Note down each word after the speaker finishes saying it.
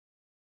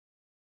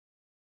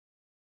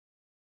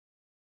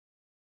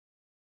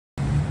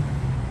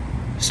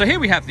So here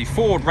we have the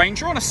Ford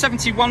Ranger on a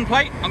 71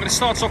 plate. I'm going to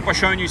start off by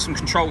showing you some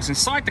controls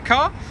inside the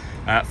car,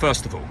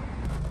 first of all.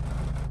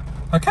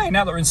 Okay,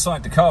 now that we're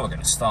inside the car, we're going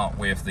to start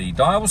with the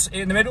dials.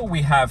 In the middle,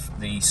 we have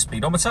the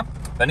speedometer,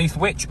 beneath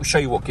which will show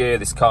you what gear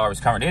this car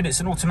is currently in. It's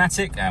an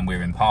automatic, and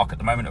we're in park at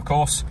the moment, of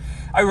course.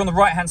 Over on the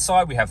right-hand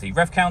side, we have the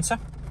rev counter.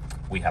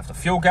 We have the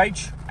fuel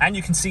gauge, and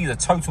you can see the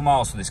total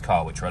miles for this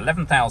car, which are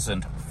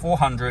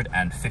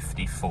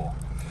 11,454.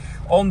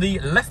 On the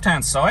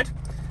left-hand side,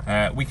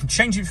 we can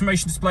change the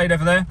information displayed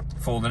over there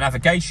for the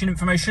navigation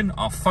information,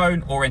 our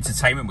phone, or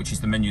entertainment, which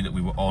is the menu that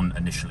we were on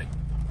initially.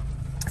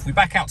 If we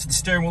back out to the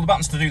steering wheel, the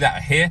buttons to do that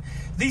are here.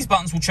 These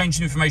buttons will change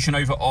the information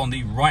over on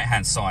the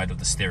right-hand side of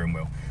the steering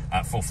wheel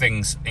for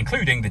things,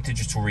 including the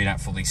digital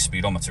readout for the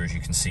speedometer, as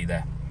you can see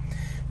there.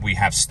 We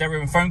have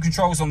stereo and phone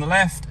controls on the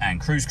left and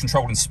cruise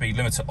control and speed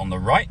limiter on the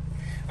right.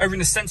 Over in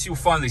the center, you'll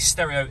find the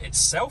stereo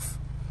itself.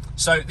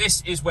 So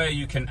this is where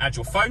you can add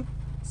your phone.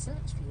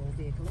 Search for your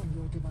vehicle on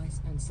your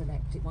device and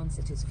select it once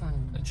it is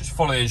found. And just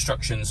follow the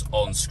instructions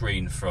on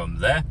screen from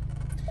there.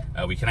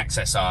 We can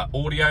access our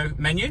audio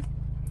menu,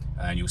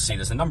 and you'll see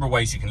there's a number of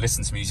ways you can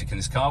listen to music in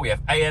this car. We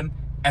have AM,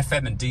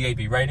 FM and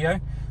DAB radio,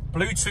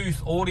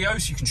 Bluetooth audio,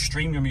 so you can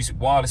stream your music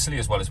wirelessly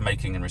as well as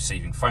making and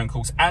receiving phone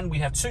calls. And we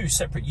have two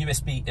separate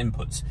USB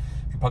inputs.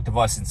 If you plug the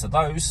device into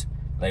those,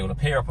 they will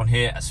appear up on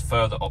here as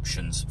further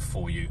options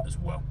for you as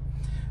well.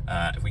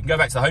 If we can go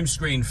back to the home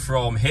screen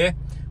from here,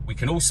 we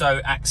can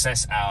also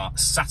access our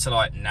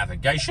satellite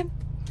navigation.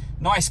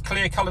 Nice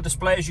clear color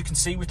display, as you can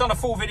see. We've done a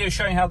full video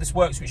showing how this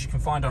works, which you can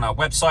find on our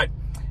website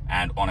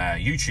and on our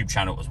YouTube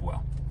channel as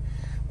well.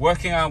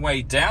 Working our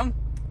way down,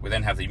 we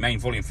then have the main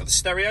volume for the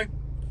stereo.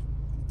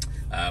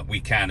 We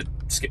can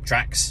skip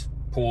tracks,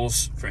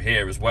 pause from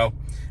here as well.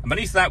 And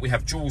beneath that, we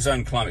have dual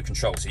zone climate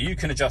control. So you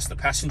can adjust the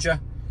passenger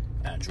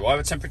and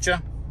driver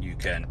temperature. You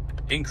can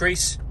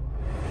increase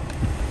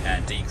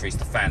and decrease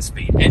the fan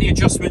speed. Any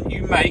adjustment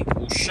you make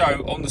will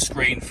show on the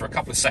screen for a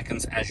couple of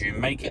seconds as you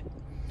make it.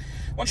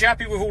 Once you're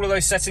happy with all of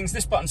those settings,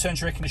 this button turns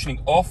your air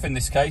conditioning off in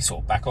this case,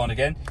 or back on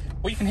again.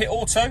 Or you can hit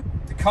auto.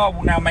 The car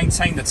will now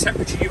maintain the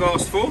temperature you've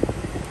asked for,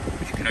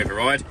 which you can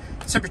override.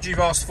 The temperature you've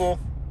asked for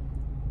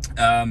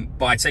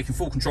by taking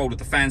full control of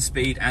the fan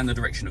speed and the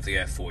direction of the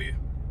air for you.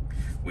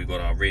 We've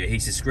got our rear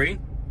heated screen,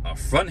 our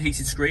front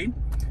heated screen,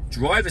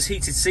 driver's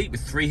heated seat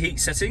with 3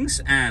 heat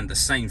settings, and the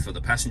same for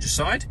the passenger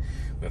side.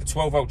 We have a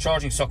 12-volt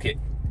charging socket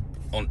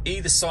on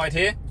either side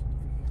here,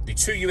 the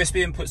 2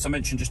 USB inputs I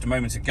mentioned just a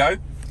moment ago,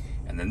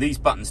 and then these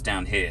buttons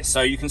down here.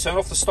 So you can turn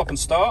off the stop and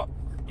start,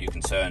 you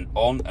can turn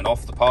on and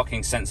off the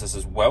parking sensors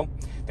as well.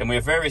 Then we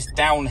have various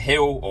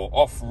downhill or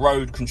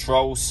off-road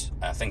controls,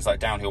 things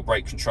like downhill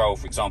brake control,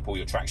 for example,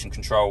 your traction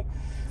control,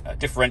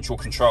 differential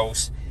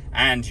controls,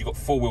 and you've got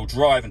 4-wheel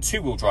drive and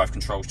 2-wheel drive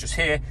controls just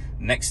here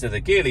next to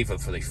the gear lever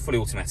for the fully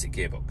automatic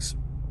gearbox.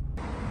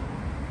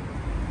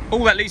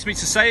 All that leaves me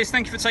to say is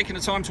thank you for taking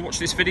the time to watch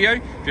this video.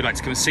 If you'd like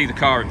to come and see the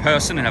car in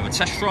person and have a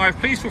test drive,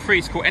 please feel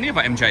free to call any of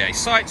our MJA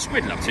sites.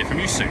 We'd love to hear from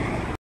you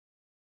soon.